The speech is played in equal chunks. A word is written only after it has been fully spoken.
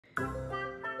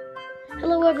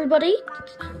Hello everybody.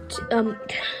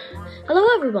 Hello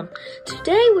everyone.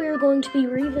 Today we are going to be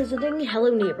revisiting Hello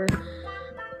Neighbour.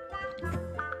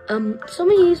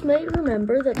 Some of you may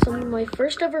remember that some of my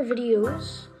first ever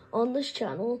videos on this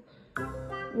channel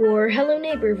were Hello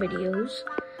Neighbour videos.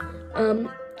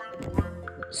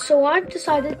 So I've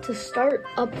decided to start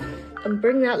up and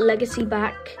bring that legacy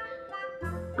back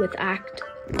with Act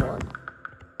 1.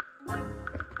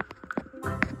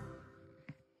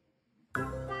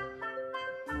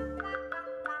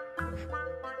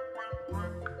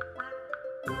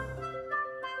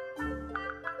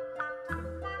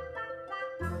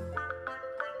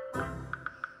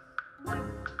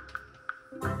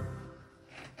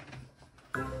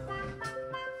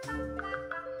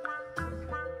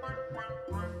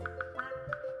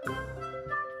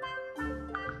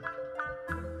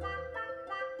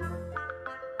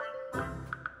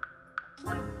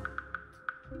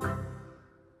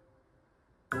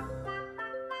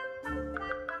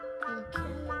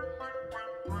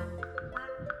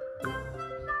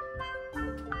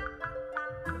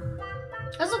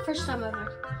 That's the first time I've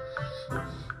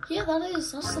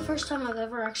that's the first time I've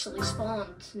ever actually spawned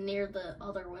near the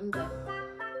other window.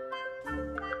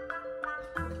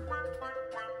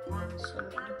 So I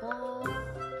need a ball.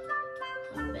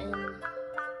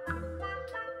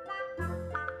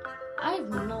 I've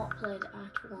not played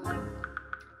Act 1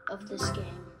 of this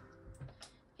game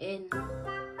in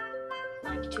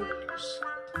like 2 years.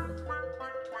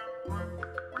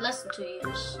 Less than 2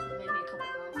 years, maybe a couple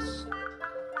months.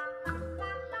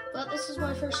 But this is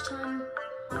my first time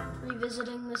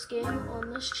revisiting this game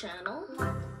on this channel.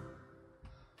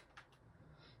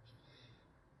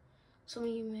 Some of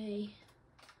you may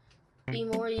be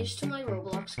more used to my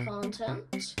Roblox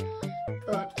content,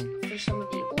 but for some of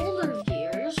the older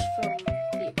viewers from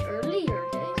the earlier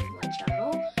days of my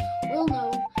channel will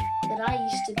know that I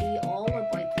used to be all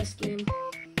about this game.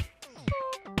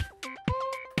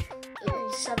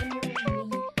 7-year-old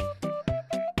me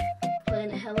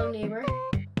playing Hello Neighbour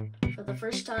for the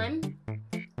first time.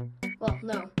 Well,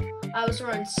 no, I was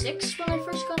around 6 when I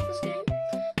first got this game,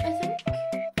 I think.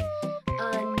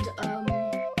 And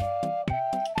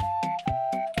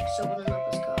so opening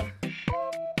up his car.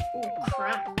 Oh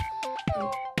crap!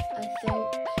 I think,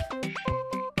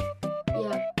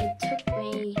 yeah, it took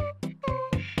me.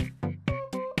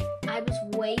 I was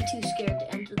way too scared to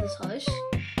enter this house,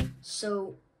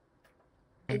 so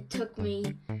it took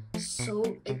me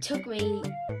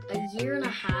a year and a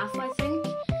half, I think,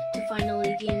 to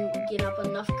finally gain up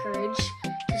enough courage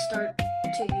to start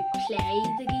to play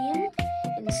the game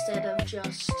instead of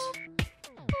just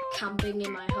camping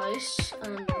in my house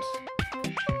and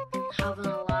having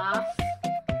a laugh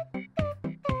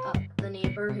at the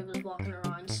neighbour who was walking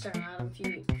around staring at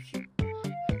him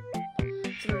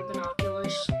through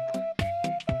binoculars.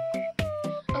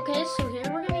 Okay, so here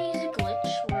we're gonna use a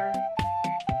glitch where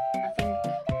I think,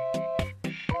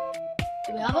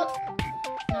 do we have it?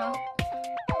 No.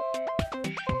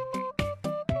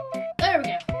 There we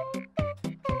go.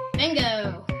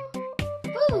 Bingo.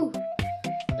 Woo!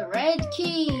 The red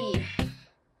key.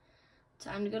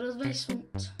 Time to go to the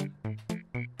basement.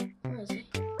 Where is he?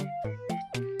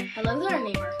 Hello there,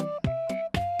 neighbour.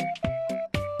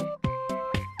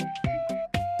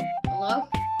 Hello?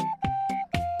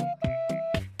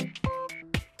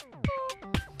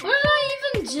 What did I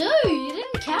even do? You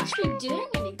didn't catch me doing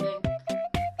anything.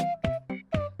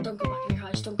 Don't go back in your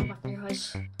house. Don't go back in your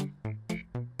house.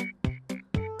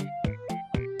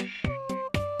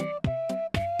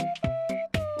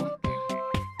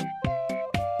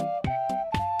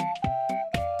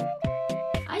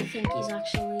 I think he's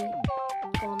actually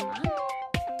gone mad.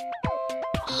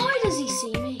 How does he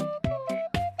see me?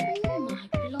 Oh my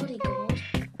bloody god.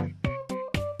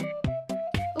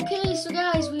 Okay, so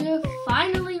guys, we have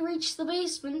finally reached the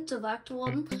basement of Act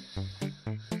 1.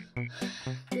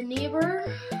 The neighbour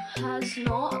has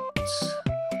not,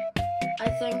 I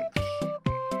think,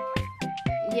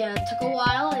 yeah, it took a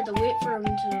while. I had to wait for him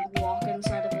to walk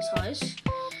inside of his house.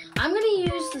 I'm going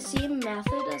to use the same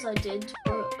method as I did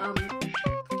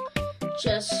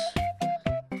just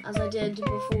as I did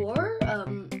before,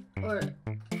 or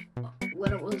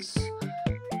when it was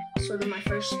sort of my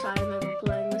first time ever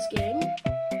playing this game.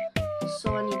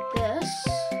 So I need this,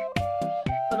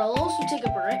 but I'll also take a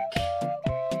brick.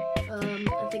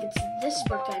 I think it's this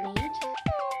brick I need.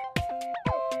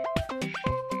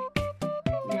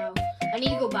 No, I need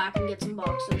to go back and get some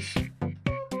boxes.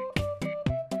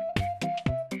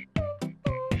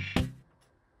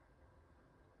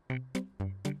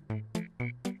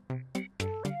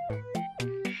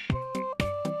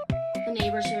 The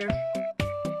neighbor's here.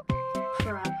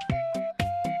 Crap.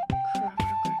 Crap.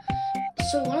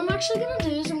 So what I'm actually gonna do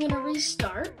is I'm gonna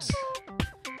restart.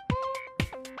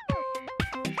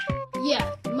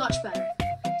 Yeah, much better.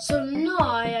 So now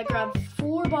I grab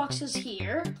 4 boxes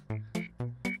here.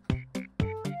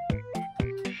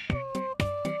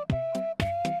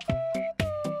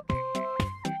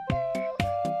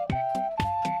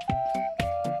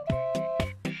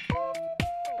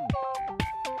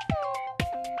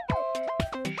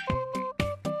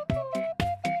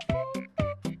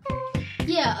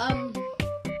 Yeah,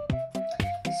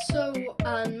 so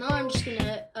now I'm just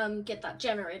gonna get that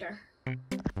generator.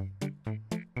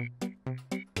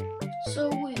 So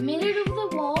we've made it over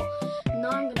the wall.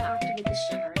 Now I'm gonna activate this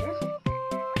generator.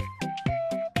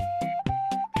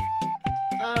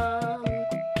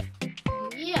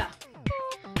 Yeah.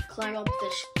 Climb up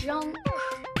this junk.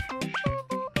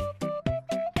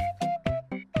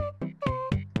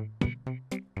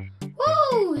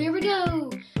 Woo! Here we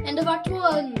go! End of Act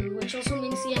 1, which also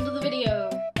means the end of the video.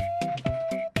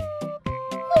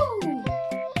 Woo!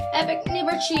 Epic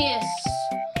neighbor chase.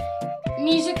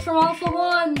 Music from Alpha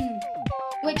 1,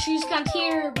 which you can't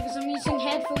hear because I'm using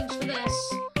headphones for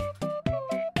this.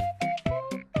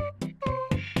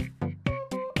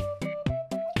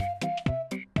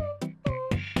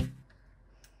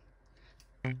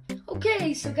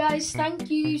 Okay, so guys, thank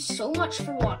you so much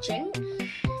for watching.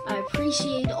 I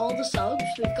appreciate all the subs.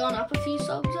 We've gone up a few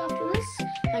subs after this.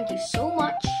 Thank you so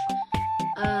much.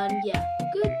 And yeah,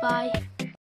 goodbye.